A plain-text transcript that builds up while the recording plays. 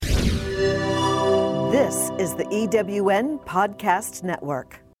This is the EWN Podcast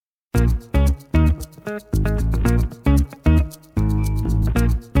Network.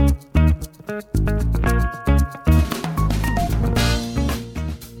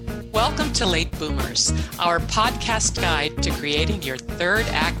 Welcome to Late Boomers, our podcast guide to creating your third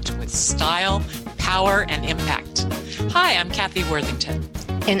act with style, power, and impact. Hi, I'm Kathy Worthington.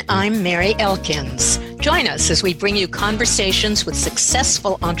 And I'm Mary Elkins. Join us as we bring you conversations with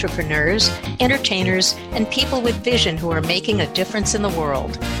successful entrepreneurs, entertainers, and people with vision who are making a difference in the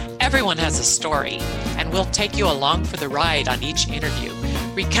world. Everyone has a story, and we'll take you along for the ride on each interview,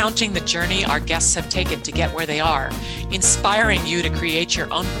 recounting the journey our guests have taken to get where they are, inspiring you to create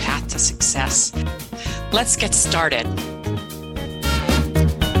your own path to success. Let's get started.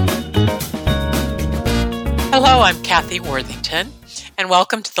 Hello, I'm Kathy Worthington, and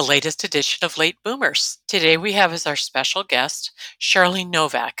welcome to the latest edition of Late Boomers. Today we have as our special guest, Shirley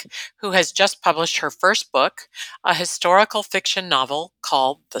Novack, who has just published her first book, a historical fiction novel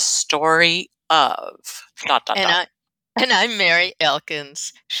called The Story of... ... And I'm Mary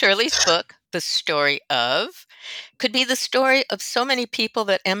Elkins. Shirley's book, The Story of, could be the story of so many people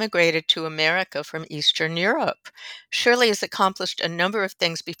that emigrated to America from Eastern Europe. Shirley has accomplished a number of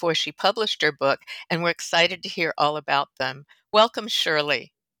things before she published her book, and we're excited to hear all about them. Welcome,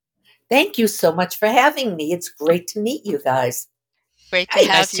 Shirley. Thank you so much for having me. It's great to meet you guys. Great to have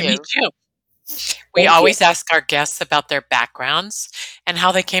nice you. to meet you. We always ask our guests about their backgrounds and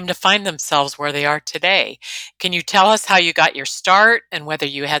how they came to find themselves where they are today. Can you tell us how you got your start and whether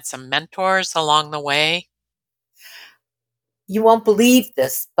you had some mentors along the way? You won't believe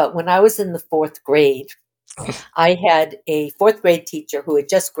this, but when I was in the fourth grade, I had a fourth grade teacher who had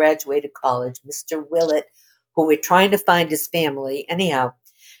just graduated college, Mr. Willett, who were trying to find his family. Anyhow,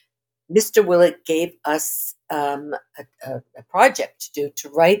 Mr. Willett gave us a project to do, to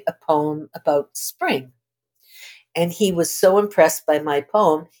write a poem about spring. And he was so impressed by my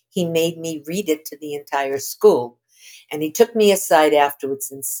poem, he made me read it to the entire school. And he took me aside afterwards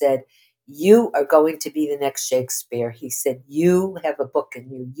and said, "You are going to be the next Shakespeare." He said, "You have a book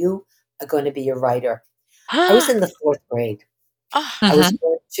in you. You are going to be a writer." I was in the fourth grade. I was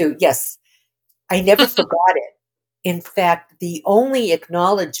going to, yes, I never forgot it. In fact, the only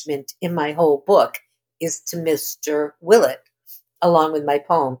acknowledgement in my whole book is to Mr. Willett, along with my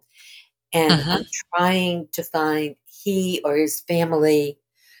poem. And I'm trying to find he or his family,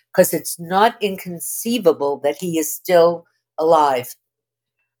 because it's not inconceivable that he is still alive.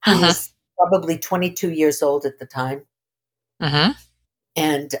 He was probably 22 years old at the time.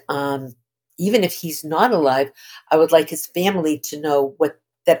 And even if he's not alive, I would like his family to know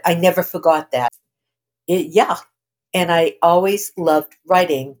that I never forgot that. And I always loved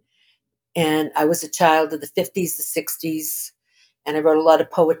writing. And I was a child of the 50s, the 60s, and I wrote a lot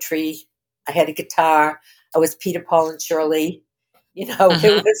of poetry. I had a guitar. I was Peter, Paul, and Shirley. You know,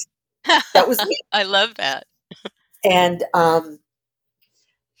 that was me. I love that. And But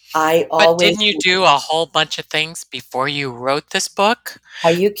didn't you do a whole bunch of things before you wrote this book?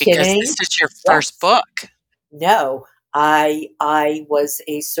 Are you kidding? Because this is your first book. No, I was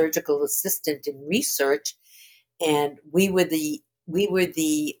a surgical assistant in research, and we were the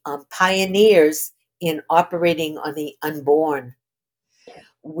pioneers in operating on the unborn.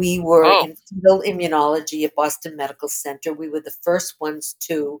 We were in fetal immunology at Boston Medical Center. We were the first ones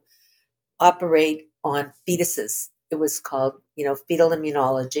to operate on fetuses. It was called, fetal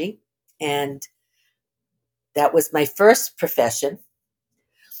immunology. And that was my first profession.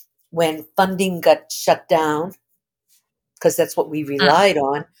 When funding got shut down, because that's what we relied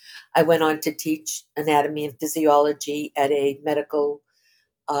on, I went on to teach anatomy and physiology at a medical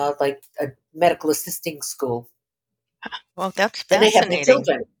assisting school. Well, that's Then I had fascinating. my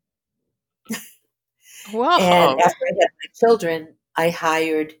children. Whoa. And after I had my children, I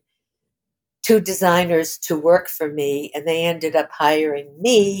hired 2 designers to work for me, and they ended up hiring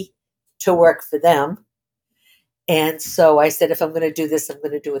me to work for them. And so I said, if I'm going to do this, I'm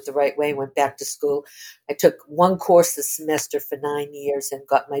going to do it the right way. Went back to school. I took 1 course a semester for 9 years and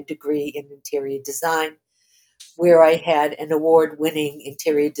got my degree in interior design, where I had an award-winning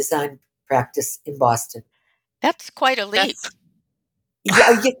interior design practice in Boston. That's quite a leap.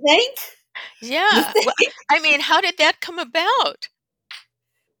 Yeah, you think? Yeah. Well, I mean, how did that come about?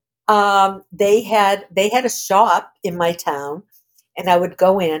 They had a shop in my town, and I would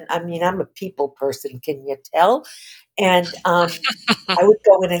go in. I mean, I'm a people person, can you tell? And I would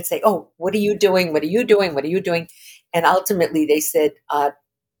go in and say, "Oh, what are you doing? What are you doing? What are you doing?" And ultimately, they said,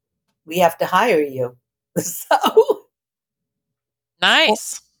 "We have to hire you." So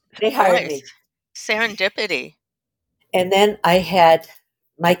Nice. they hired me. Serendipity. And then I had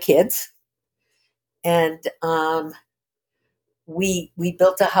my kids, and we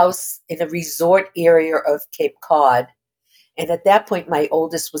built a house in a resort area of Cape Cod. And at that point, my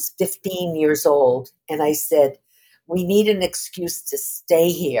oldest was 15 years old. And I said, we need an excuse to stay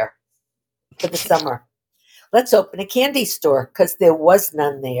here for the summer. Let's open a candy store because there was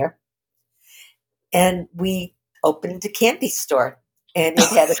none there. And we opened a candy store and it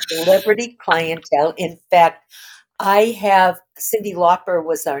had a celebrity clientele. In fact, Cindy Lauper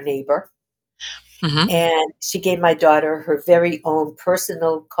was our neighbor. Hmm. And she gave my daughter her very own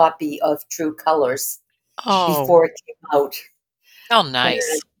personal copy of True Colors Oh, before it came out. Oh,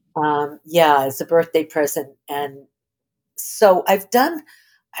 nice. And yeah, as a birthday present. And so I've done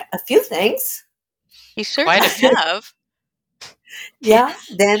a few things. you Quite a certainly have. Yeah.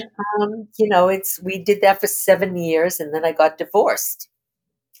 Then, we did that for 7 years and then I got divorced.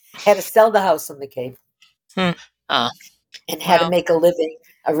 Had to sell the house on the Cape Hmm. Uh, and had to Well, make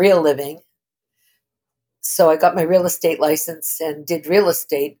a real living. So I got my real estate license and did real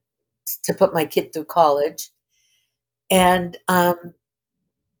estate to put my kid through college. And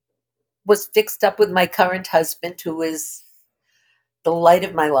was fixed up with my current husband, who is the light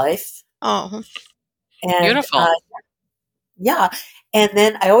of my life. oh, And Beautiful. yeah, and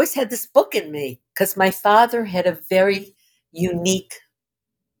then I always had this book in me because my father had a very unique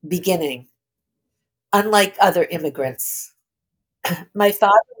beginning, unlike other immigrants. My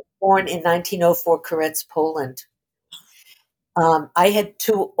father was born in 1904, Koretz, Poland. I had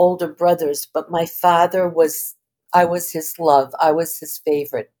two older brothers, but I was his love. I was his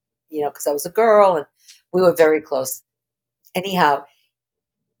favorite, because I was a girl and we were very close. Anyhow,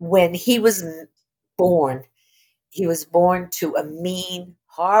 when born, he was born to a mean,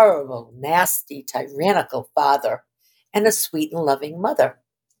 horrible, nasty, tyrannical father and a sweet and loving mother.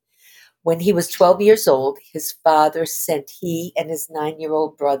 When he was 12 years old, his father sent he and his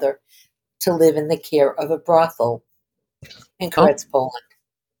 9-year-old brother to live in the care of a brothel in Oh, Koretz, Poland.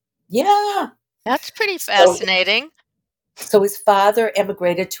 Yeah. that's pretty So, fascinating. so his father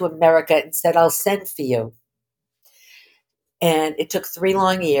emigrated to America and said, I'll send for you. And it took 3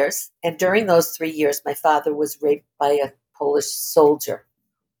 long years. And during those 3 years, my father was raped by a Polish soldier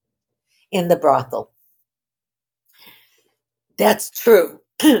in the brothel. That's true.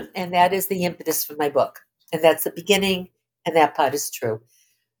 And that is the impetus for my book. And that's the beginning, and that part is true.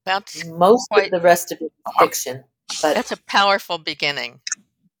 That's Most of quite, the rest of it is fiction. But that's a powerful beginning.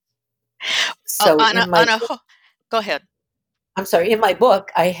 so On a, go ahead. I'm sorry, in my book,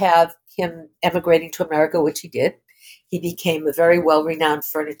 I have him emigrating to America, which he did. He became a very well renowned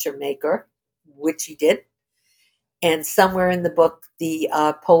furniture maker, which he did. And somewhere in the book, the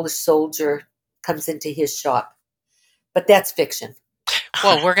Polish soldier comes into his shop. But that's fiction.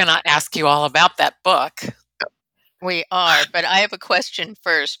 well, we're going to ask you all about that book. We are, but I have a question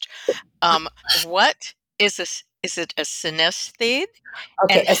first. What is this? Is it a synesthete?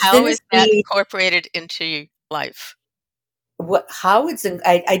 Okay, And a how is that synesthete. incorporated into life? How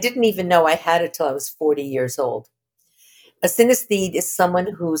I didn't even know I had it till I was 40 years old. A synesthete is someone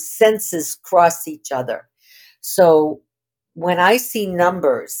whose senses cross each other. So when I see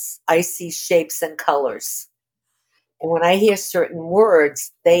numbers, I see shapes and colors. And when I hear certain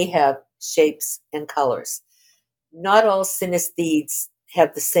words, they have shapes and colors. Not all synesthetes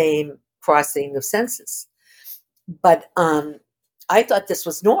have the same crossing of senses. But I thought this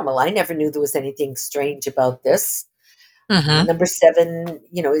was normal. I never knew there was anything strange about this. Hmm. Number 7,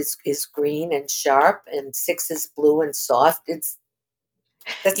 is green and sharp, and 6 is blue and soft.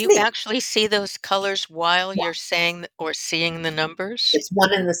 That's You me. actually see those colors while Yeah, you're saying or seeing the numbers it's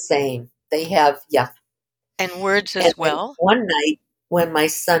one and the same. They have, yeah. and words And as then well. one night when my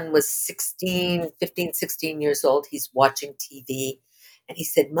son was 15, 16 years old, he's watching TV and he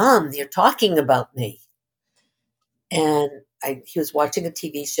said, Mom, they're talking about me. And he was watching a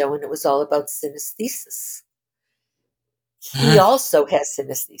TV show and it was all about synesthesis. He also has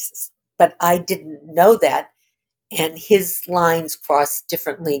synesthesis, but I didn't know that. And his lines crossed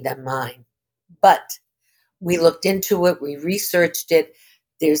differently than mine. But we looked into it, we researched it.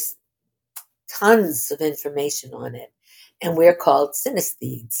 There's tons of information on it. And we're called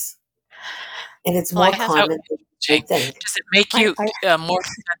synesthetes. And it's Well, I more have So common than you interesting. might think. Does it make I, you I more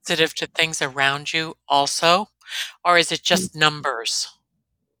sensitive to things around you also? Or is it just numbers?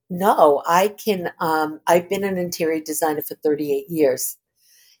 No, I've been an interior designer for 38 years,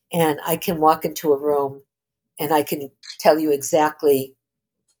 and I can walk into a room and I can tell you exactly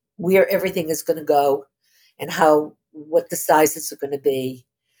where everything is going to go and what the sizes are going to be.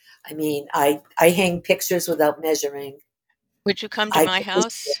 I mean, I hang pictures without measuring. Would you come to I my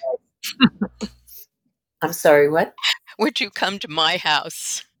house? I'm sorry, what? Would you come to my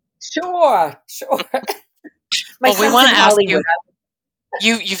house? Sure. My Well, we son's want in to ask you,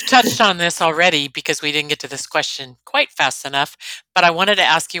 Hollywood. you've touched on this already because we didn't get to this question quite fast enough, but I wanted to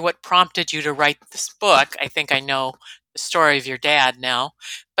ask you what prompted you to write this book. I think I know the story of your dad now,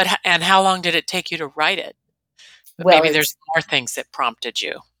 and how long did it take you to write it? But Well, maybe there's more things that prompted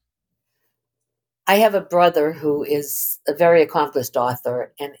you. I have a brother who is a very accomplished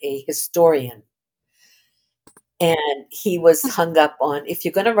author and a historian. And he was hung up on, if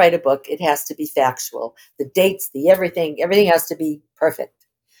you're going to write a book, it has to be factual. The dates, the everything has to be perfect.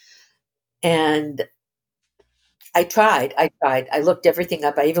 And I looked everything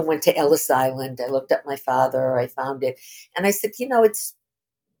up. I even went to Ellis Island. I looked up my father. I found it. And I said,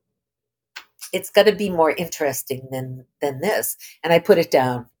 it's got to be more interesting than this. And I put it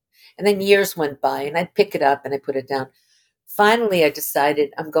down. And then years went by and I'd pick it up and I put it down. Finally, I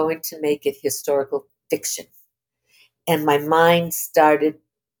decided I'm going to make it historical fiction. And my mind started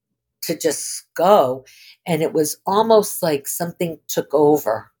to just go. And it was almost like something took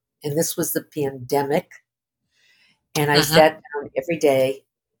over. And this was the pandemic. And I Hmm. sat down every day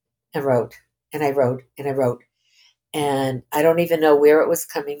and wrote, and I wrote, and I wrote. And I don't even know where it was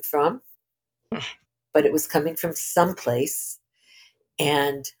coming from, but it was coming from someplace.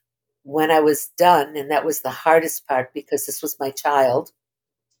 And when I was done, and that was the hardest part because this was my child,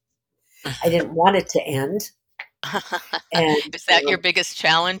 I didn't want it to end. And Is that your biggest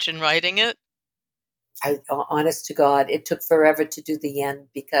challenge in writing it? honest to God, it took forever to do the end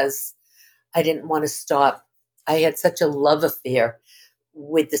because I didn't want to stop. I had such a love affair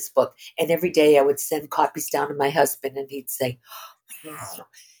with this book. And every day I would send copies down to my husband and he'd say, "Oh."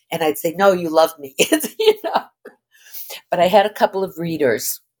 And I'd say, "No, you love me." But I had a couple of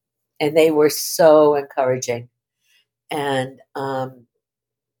readers and they were so encouraging. And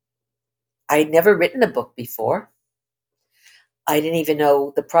I'd never written a book before. I didn't even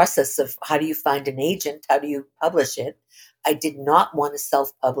know the process of how do you find an agent? How do you publish it? I did not want to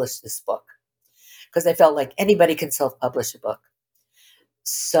self-publish this book because I felt like anybody can self-publish a book.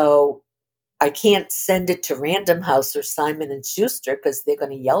 So I can't send it to Random House or Simon and Schuster because they're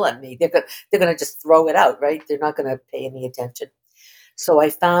going to yell at me. They're going to just throw it out, right? They're not going to pay any attention. So I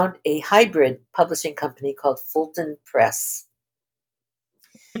found a hybrid publishing company called Fulton Press.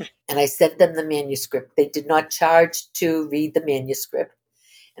 And I sent them the manuscript. They did not charge to read the manuscript.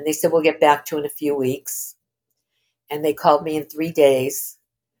 And they said, we'll get back to you in a few weeks. And they called me in 3 days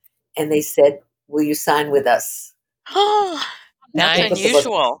and they said, will you sign with us? Oh, that's And put the book. Nice.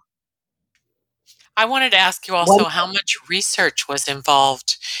 unusual. I wanted to ask you One, also how much research was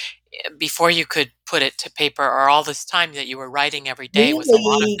involved before you could put it to paper, or all this time that you were writing every day. Was a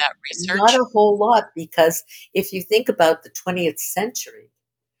lot of really, that not research? a whole lot, because if you think about the 20th century,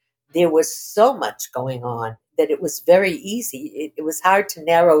 there was so much going on that it was very easy. It was hard to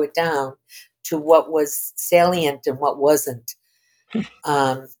narrow it down to what was salient and what wasn't.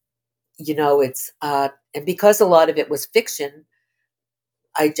 Um, and because a lot of it was fiction,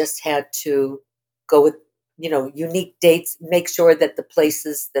 I just had to go with, unique dates, make sure that the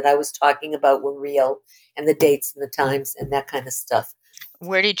places that I was talking about were real and the dates and the times and that kind of stuff.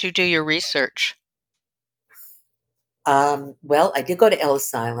 Where did you do your research? Well, I did go to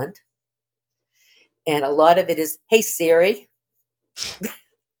Ellis Island, and a lot of it is, hey, Siri.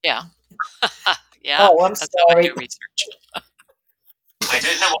 Yeah. Yeah, Oh, I'm that's how I sorry. do research. I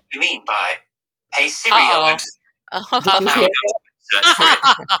don't know what you mean by "Hey Siri, Uh-oh. I want Did you Uh-oh. hear to search for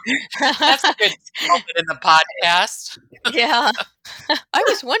it." That's a good moment in the podcast. Yeah. I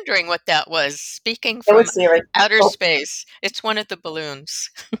was wondering what that was. Speaking that? from Was Siri. outer Oh, space, it's one of the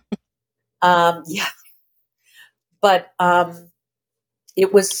balloons. yeah, but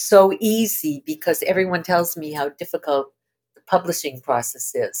it was so easy because everyone tells me how difficult the publishing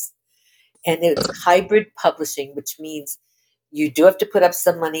process is. And it's hybrid publishing, which means you do have to put up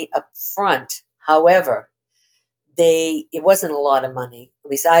some money up front. However, it wasn't a lot of money. At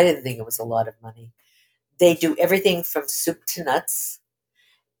least I didn't think it was a lot of money. They do everything from soup to nuts,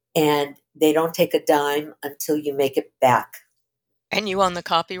 and they don't take a dime until you make it back. And you own the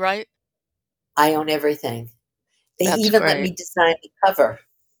copyright? I own everything. They That's even let great. me design the cover,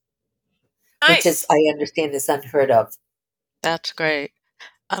 which is, Nice. I understand, is unheard of. That's great.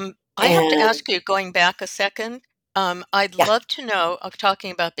 I have to And ask you, going back a second, I'd yeah, love to know,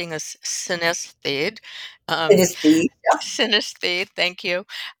 talking about being a synesthete, it um, is the synesthete, thank you.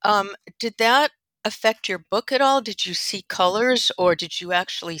 Did that affect your book at all? Did you see colors or did you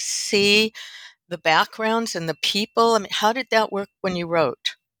actually see the backgrounds and the people? I mean, how did that work when you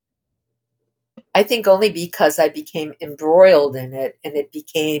wrote? I think only because I became embroiled in it and it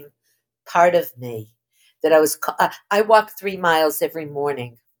became part of me that I walk 3 miles every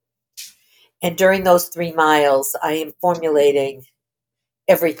morning And during those 3 miles, I am formulating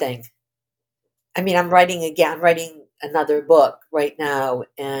everything. I mean, I'm writing another book right now,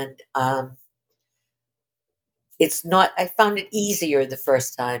 and it's not, I found it easier the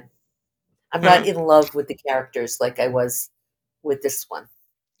first time. I'm not Mm. in love with the characters like I was with this one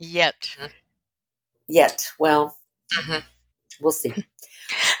Yet. yet. Well, Mhm. we'll see.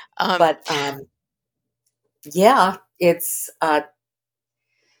 Um, But yeah, it's well,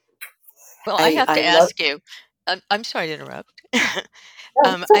 I have I to love. ask you. I'm sorry to interrupt. No,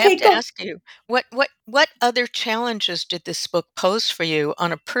 it's I have okay. to Go. ask you, what other challenges did this book pose for you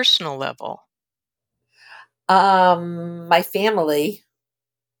on a personal level? My family,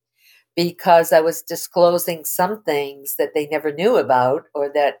 because I was disclosing some things that they never knew about or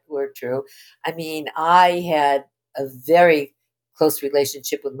that were true. I mean, I had a very close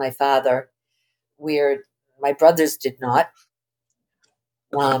relationship with my father, where my brothers did not.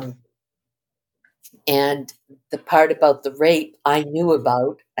 Um, and the part about the rape, I knew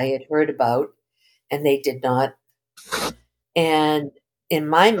about, I had heard about, and they did not. And in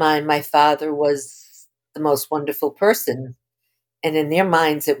my mind, my father was the most wonderful person, and in their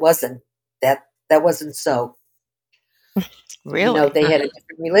minds, it wasn't. That wasn't so. Really? They had a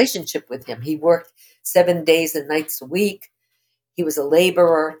different relationship with him. He worked 7 days and nights a week. He was a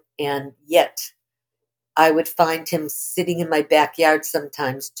laborer, and yet I would find him sitting in my backyard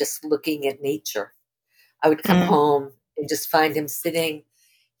sometimes just looking at nature. I would come Mm, home and just find him sitting,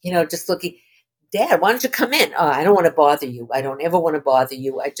 just looking. Dad, why don't you come in? Oh, I don't want to bother you. I don't ever want to bother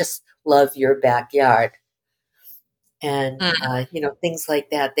you. I just love your backyard. And, Mm. things like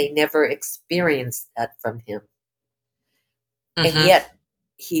that. They never experienced that from him. And Mhm. yet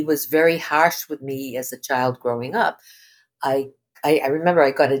he was very harsh with me as a child growing up. I, I remember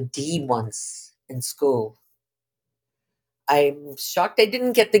I got a D once in school. I'm shocked I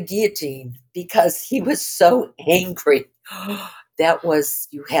didn't get the guillotine because he was so angry.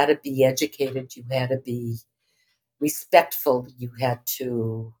 You had to be educated, you had to be respectful, you had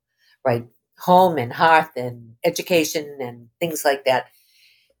to write home and hearth and education and things like that.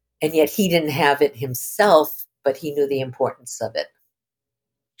 And yet he didn't have it himself, but he knew the importance of it.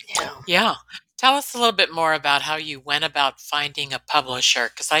 yeah. Yeah. Tell us a little bit more about how you went about finding a publisher,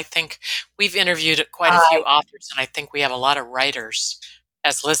 because I think we've interviewed quite a few I authors, and I think we have a lot of writers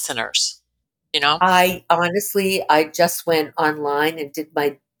as listeners, you know? I honestly, I just went online and did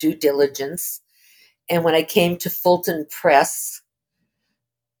my due diligence. And when I came to Fulton Press,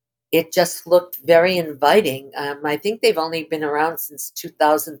 it just looked very inviting. I think they've only been around since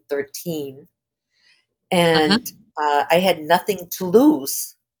 2013, Mhm. and I had nothing to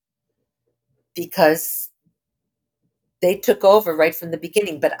lose because they took over right from the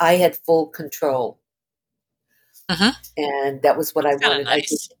beginning, but I had full control. Mhm. And that was what I That's kinda wanted. I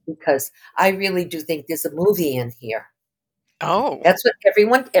did nice. it because I really do think there's a movie in here. Oh, That's what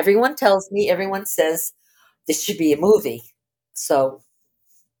everyone tells me. Everyone says this should be a movie. So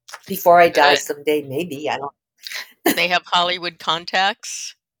before I die Good. someday, maybe I don't. do they have Hollywood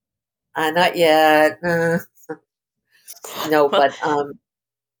contacts? Not yet. No, Well,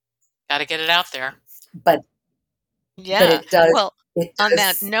 Gotta get it out there. but yeah. it does. Well, It on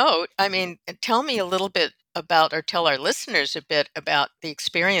that does. note, I mean, tell me a little bit about, or tell our listeners a bit about the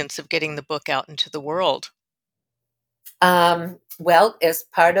experience of getting the book out into the world. Well, as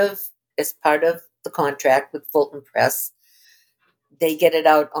part of the contract with Fulton Press, they get it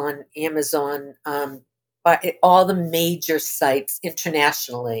out on Amazon, but all the major sites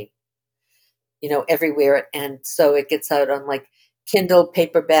internationally. Everywhere, and so it gets out on like Kindle,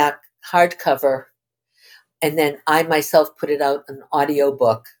 paperback, hardcover, and then I myself put it out an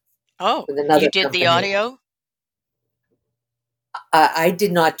audiobook Oh, with you another did the company. audio? I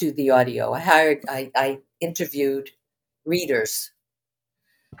did not do the audio. I interviewed readers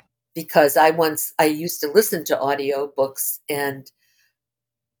because I used to listen to audio books, and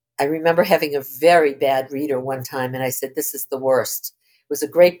I remember having a very bad reader one time, and I said, "This is the worst." It was a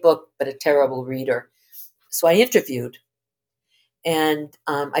great book, but a terrible reader. So I interviewed, and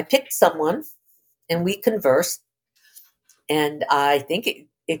I picked someone, and we conversed, and I think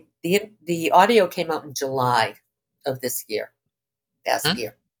the audio came out in July of this year, past Mhm.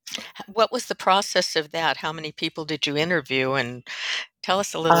 year. What was the process of that? How many people did you interview? And tell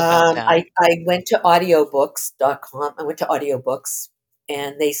us a little about that. I went to audiobooks.com. I went to audiobooks,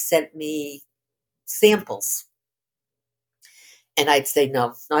 and they sent me samples. And I'd say,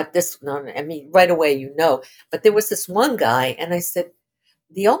 no, not this. No, I mean, right away, But there was this one guy, and I said,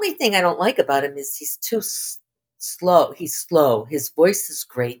 the only thing I don't like about him is he's too slow. He's slow. His voice is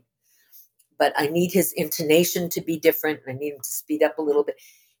great, but I need his intonation to be different. I need him to speed up a little bit.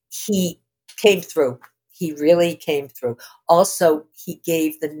 He came through. He really came through. Also, he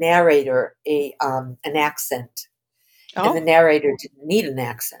gave the narrator an accent, and the Oh, narrator didn't need an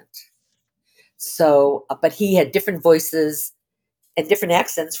accent. So, but he had different voices and different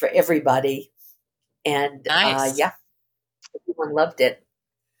accents for everybody, and Nice. yeah, everyone loved it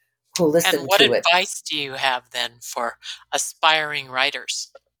who And listened what to it. advice do you have then for aspiring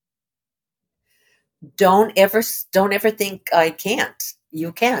writers? Don't ever think I can't.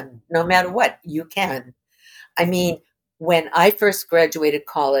 You can, no matter what, you can. I mean, when I first graduated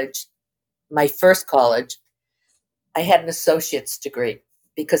college, my first college, I had an associate's degree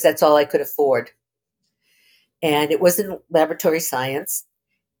because that's all I could afford. And it was in laboratory science.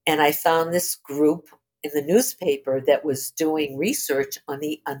 And I found this group in the newspaper that was doing research on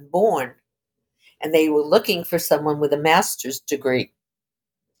the unborn. And they were looking for someone with a master's degree.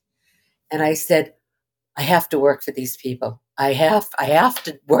 And I said, I have to work for these people. I have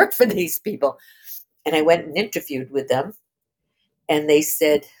to work for these people. And I went and interviewed with them. And they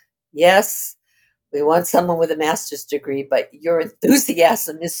said, yes, we want someone with a master's degree, but your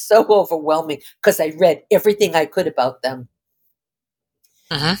enthusiasm is so overwhelming because I read everything I could about them.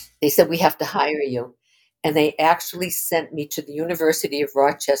 Hmm. They said, we have to hire you. And they actually sent me to the University of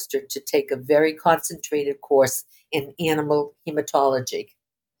Rochester to take a very concentrated course in animal hematology.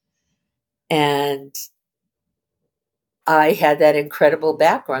 And I had that incredible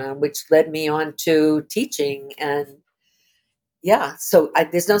background, which led me on to teaching. And yeah, so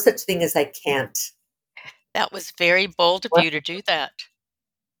there's no such thing as I can't. that was very bold of What? you to do that.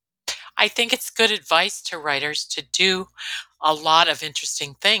 I think it's good advice to writers to do a lot of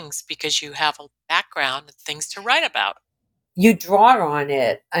interesting things because you have a background and things to write about. You draw on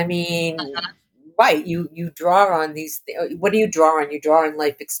it. I mean, Mhm. right? You draw on these. What do you draw on? You draw on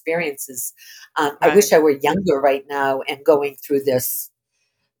life experiences. I Right. wish I were younger right now and going through this,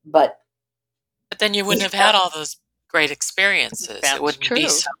 but But then you wouldn't yeah, have had all those great experiences. It That's wouldn't be true.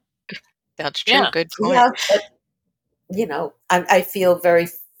 so. That's true. Yeah. Good point. yeah. But I feel very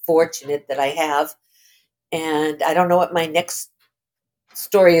fortunate that I have, and I don't know what my next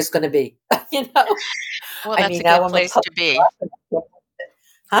story is going to be. Well, I that's mean, a now good I'm a place public to be. author.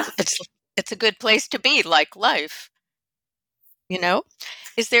 Huh? It's a good place to be, like life, you know?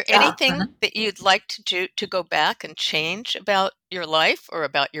 Is there Yeah. anything that you'd like to do to go back and change about your life or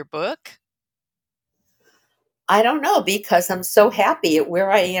about your book? I don't know because I'm so happy at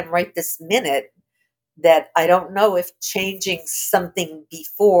where I am right this minute that I don't know if changing something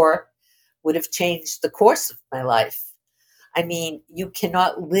before would have changed the course of my life. I mean, you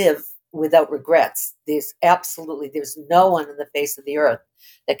cannot live without regrets. There's no one on the face of the earth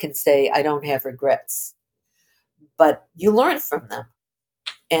that can say I don't have regrets, but you learn from them.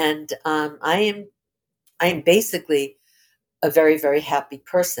 And I am basically a very very happy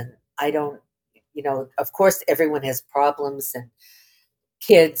person. I don't, of course, everyone has problems and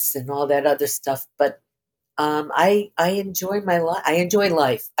kids and all that other stuff, but I enjoy my life. I enjoy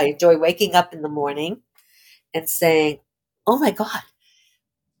life. I enjoy waking up in the morning and saying, "Oh my God,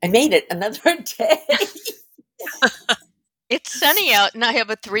 I made it another day." It's sunny out and I have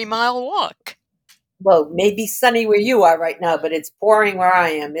a 3-mile walk. Well, maybe sunny where you are right now, but it's pouring where I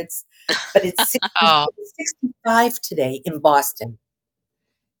am. But it's Oh, 65 today in Boston.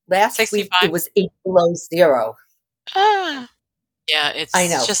 Last week it 65. was 8 below 0. Ah, Yeah, I it's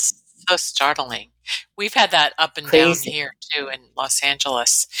know, just so startling. We've had that up and down crazy. here too in Los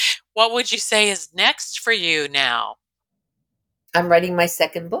Angeles. What would you say is next for you now? I'm writing my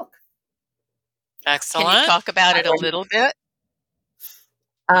second book. can you Excellent. talk about I'm it a writing, little bit?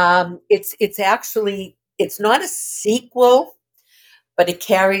 it's actually it's not a sequel, but it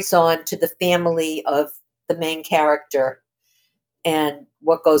carries on to the family of the main character and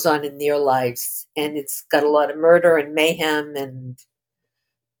what goes on in their lives. And it's got a lot of murder and mayhem and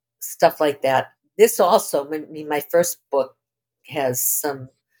stuff like that. This also, I mean, my first book has some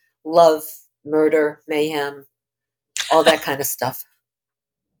love, murder, mayhem, all that kind of stuff.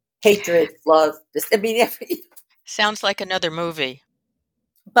 Hatred, love. I mean, Sounds like another movie.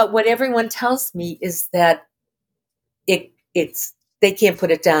 but what everyone tells me is that it's they can't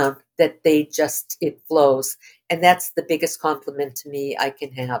put it down. That it flows, and that's the biggest compliment to me I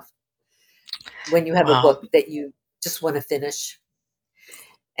can have when you have a Wow. book that you just want to finish.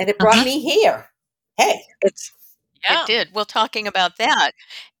 And it brought Mhm. me here. Hey, It's It yeah. did. Well, talking about that,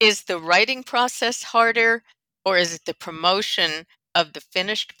 is the writing process harder or is it the promotion of the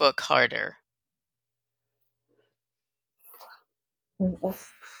finished book harder?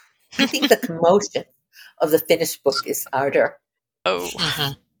 I think the commotion of the finished book is harder. Oh,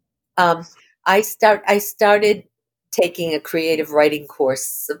 Mhm. Um, I started. taking a creative writing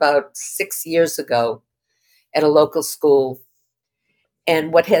course about 6 years ago at a local school.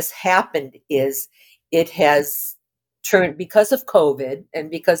 And what has happened is it has turned, because of COVID and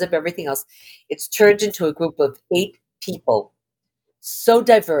because of everything else, it's turned into a group of 8 people. So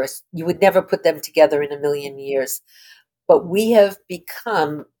diverse, you would never put them together in a million years. But we have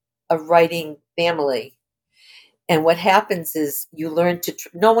become a writing family. And what happens is you learn to,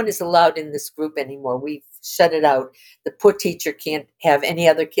 no one is allowed in this group anymore. We've shut it out. The poor teacher can't have any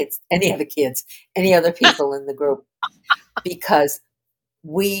other people in the group, because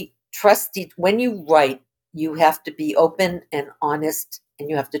we trust when you write, you have to be open and honest, and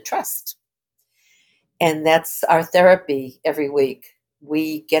you have to trust. And that's our therapy every week.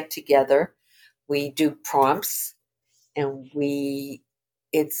 We get together, we do prompts, and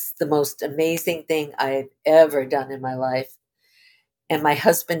it's the most amazing thing I've ever done in my life. And my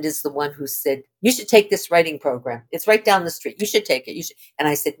husband is the one who said, you should take this writing program. It's right down the street. You should take it. You should. And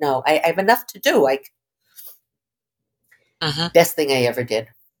I said, no, I have enough to do. Best thing I ever did.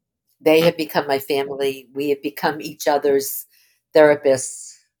 They have become my family. We have become each other's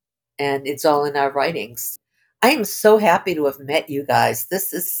therapists, and it's all in our writings. I am so happy to have met you guys.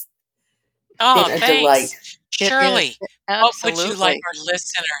 This has been a delight. Shirley, what would you like our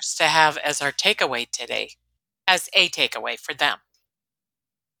listeners to have as our takeaway today, as a takeaway for them?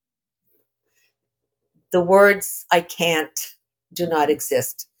 The words "I can't" do not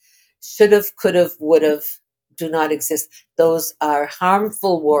exist. Should've, could've, would've do not exist. Those are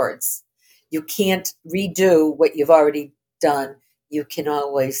harmful words. You can't redo what you've already done. You can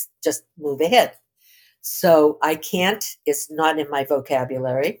always just move ahead. So I can't is not in my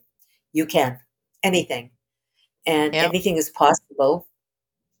vocabulary. You can. Anything. And anything is possible.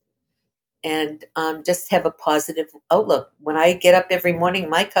 And just have a positive outlook. When I get up every morning,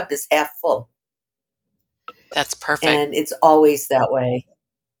 my cup is half full. That's perfect. And it's always that way.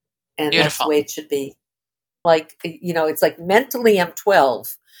 And Beautiful. That's the way it should be. Like, it's like mentally I'm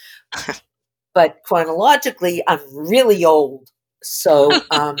 12, but chronologically I'm really old. So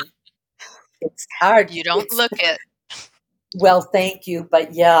it's hard. You don't look it. Well, thank you.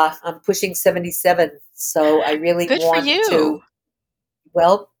 But yeah, I'm pushing 77. So I really want to.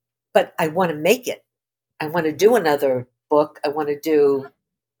 Well, but I want to make it. I want to do another book. I want to do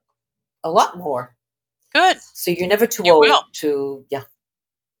a lot more. Good. So you're never too old to,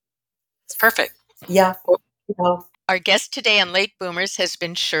 It's perfect. Yeah. Our guest today on Late Boomers has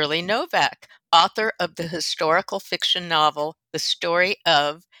been Shirley Novack, author of the historical fiction novel The Story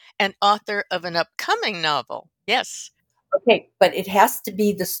of, and author of an upcoming novel. Yes. Okay, but it has to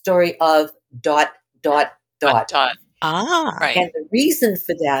be the story of ... Ah. Right. And the reason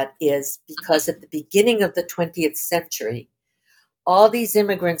for that is because at the beginning of the 20th century, all these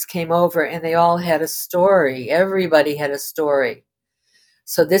immigrants came over and they all had a story. Everybody had a story.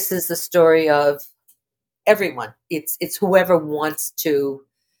 So this is the story of everyone. It's whoever wants to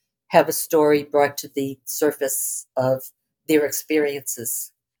have a story brought to the surface of their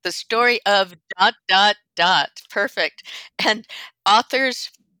experiences. The story of ... Perfect. And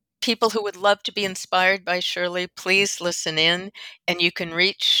authors, people who would love to be inspired by Shirley, please listen in. And you can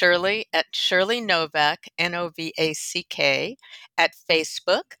reach Shirley at Shirley Novack, Novack, at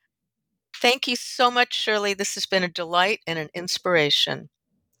Facebook. Thank you so much, Shirley. This has been a delight and an inspiration.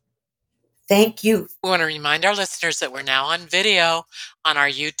 Thank you. We want to remind our listeners that we're now on video on our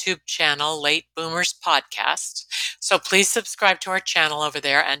YouTube channel, Late Boomers Podcast. So please subscribe to our channel over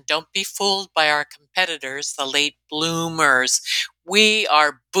there, and don't be fooled by our competitors, the Late Bloomers. We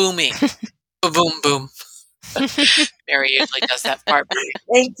are booming. Boom, boom, boom. Mary usually does that part.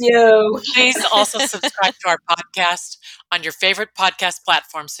 Thank you. Please also subscribe to our podcast on your favorite podcast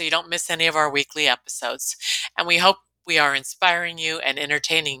platform so you don't miss any of our weekly episodes. And we hope we are inspiring you and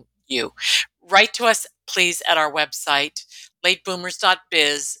entertaining you. Write to us, please, at our website,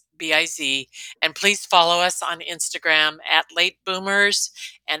 lateboomers.biz, B-I-Z, and please follow us on Instagram at Late Boomers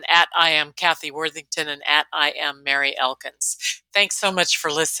and at I am Kathy Worthington and at I am Mary Elkins. Thanks so much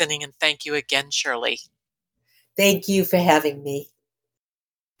for listening, and thank you again, Shirley. Thank you for having me.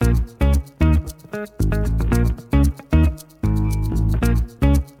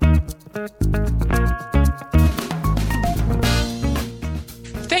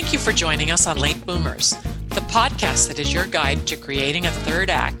 Thank you for joining us on Late Boomers, the podcast that is your guide to creating a third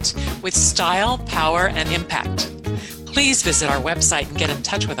act with style, power, and impact. Please visit our website and get in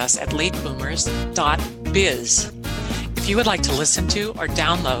touch with us at lateboomers.biz. If you would like to listen to or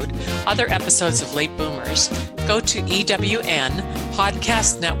download other episodes of Late Boomers, go to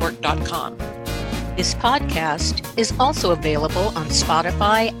ewnpodcastnetwork.com. This podcast is also available on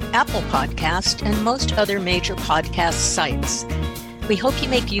Spotify, Apple Podcast, and most other major podcast sites. We hope you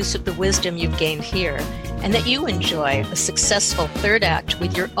make use of the wisdom you've gained here and that you enjoy a successful third act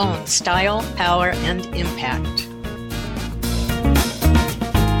with your own style, power, and impact.